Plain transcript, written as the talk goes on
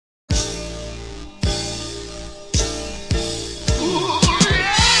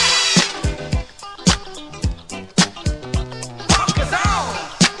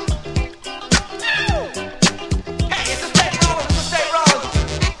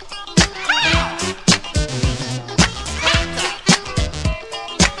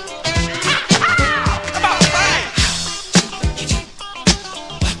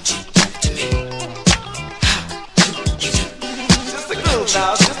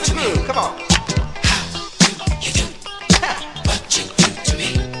the groove. Come on.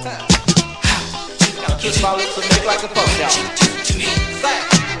 Kiss my lips and make like a funk, y'all.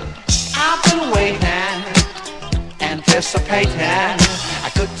 I've been waiting, anticipating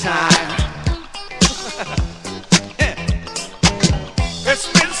a good time. It's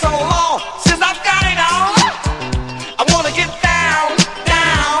been so long since I've got it on. I wanna get down,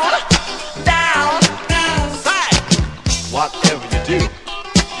 down, down, down. Say, whatever you do,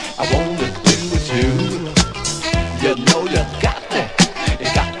 I wanna do with you. You know you got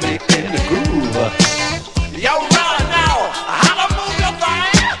me in the groove. Yo, right now, how to move your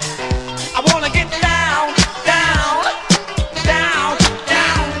thing? I wanna get down, down, down,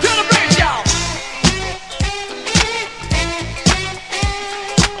 down to the bridge, y'all.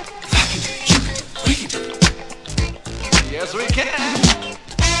 If I can do it, you can do it, we can do it. Yes, we can.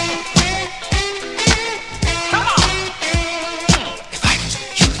 Come on. If I can do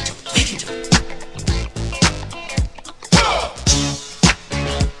it, you can do it, we can do it.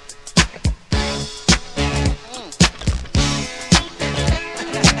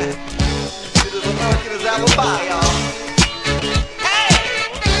 Apple pie, y'all. Hey!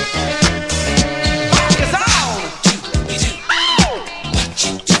 Funk is on! Oh! What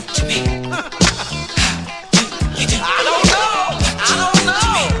you do to me? I don't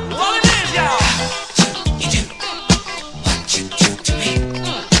know what it is, y'all. You do what you do to me.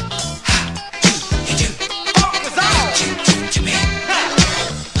 You do. Funk is on! What you do to me.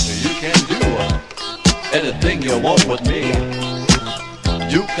 You can do anything you want with me.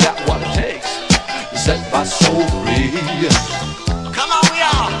 You got what it takes. Set my soul free. Come on,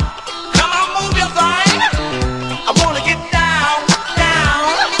 y'all. Come on, move your thing. I wanna get down, down,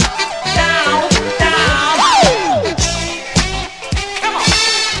 down, down. Woo! Come on.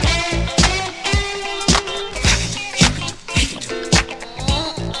 You can do it.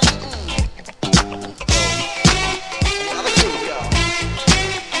 Another groove, y'all.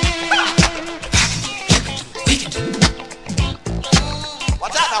 We can do it.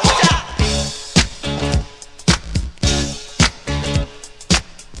 Watch out now, watch out.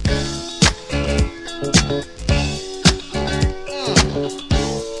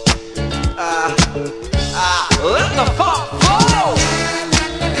 Let the funk flow.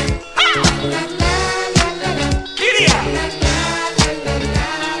 Giddy up.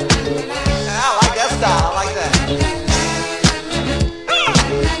 I like that style. I like that.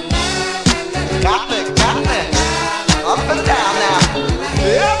 Got me. Up and down now.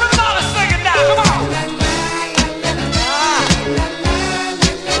 Everybody sing it now. Come on.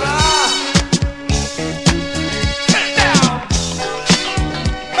 Get it down.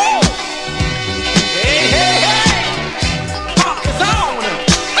 Woo. Hey. Funk is on.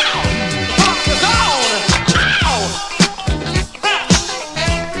 Funk is on.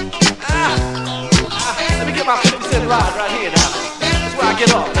 Let me get my 50-cent ride right here now. That's where I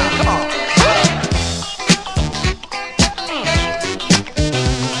get off now. Come on.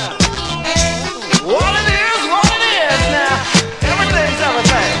 What it is now. Everything's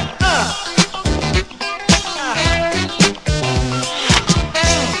everything.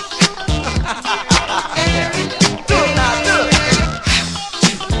 Do it now, do it.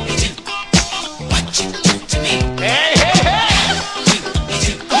 What you do to me? Hey.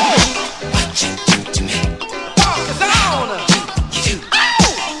 What you do to me? Funk is on. You do.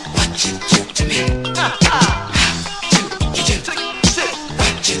 What you do to me? You do.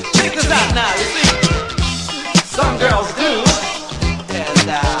 Check this out now. You see, some girls do, and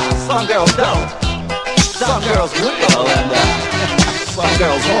some girls don't. Some girls will, and some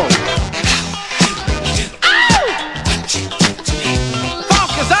girls won't.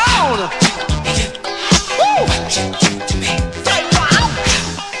 Funk is on! Woo! Say wow!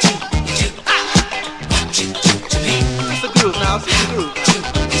 It's the groove now, it's the groove.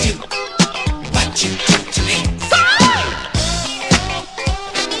 What you do to me?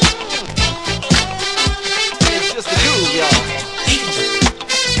 It's just the groove, y'all.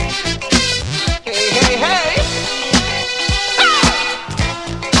 Hey.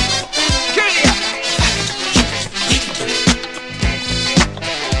 Giddy up.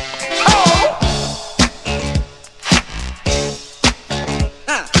 Oh.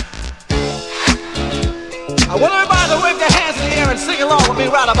 I want everybody to wave their hands in the air and sing along with me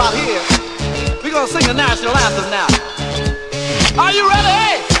right about here. We're gonna sing the national anthem now. Are you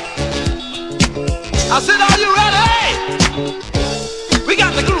ready? I said, are you ready? We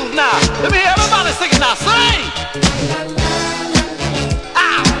got the groove now. Let me hear everybody sing it now. Sing!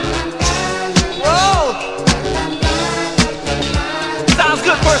 Ah! Whoa! Sounds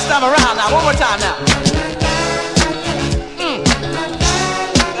good first time around now. One more time now.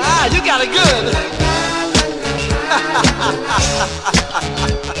 you got it good.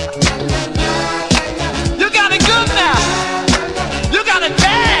 You got it good now. You got it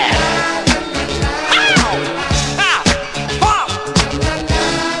bad. How? Ha! Pop.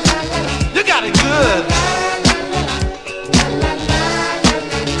 You got it good.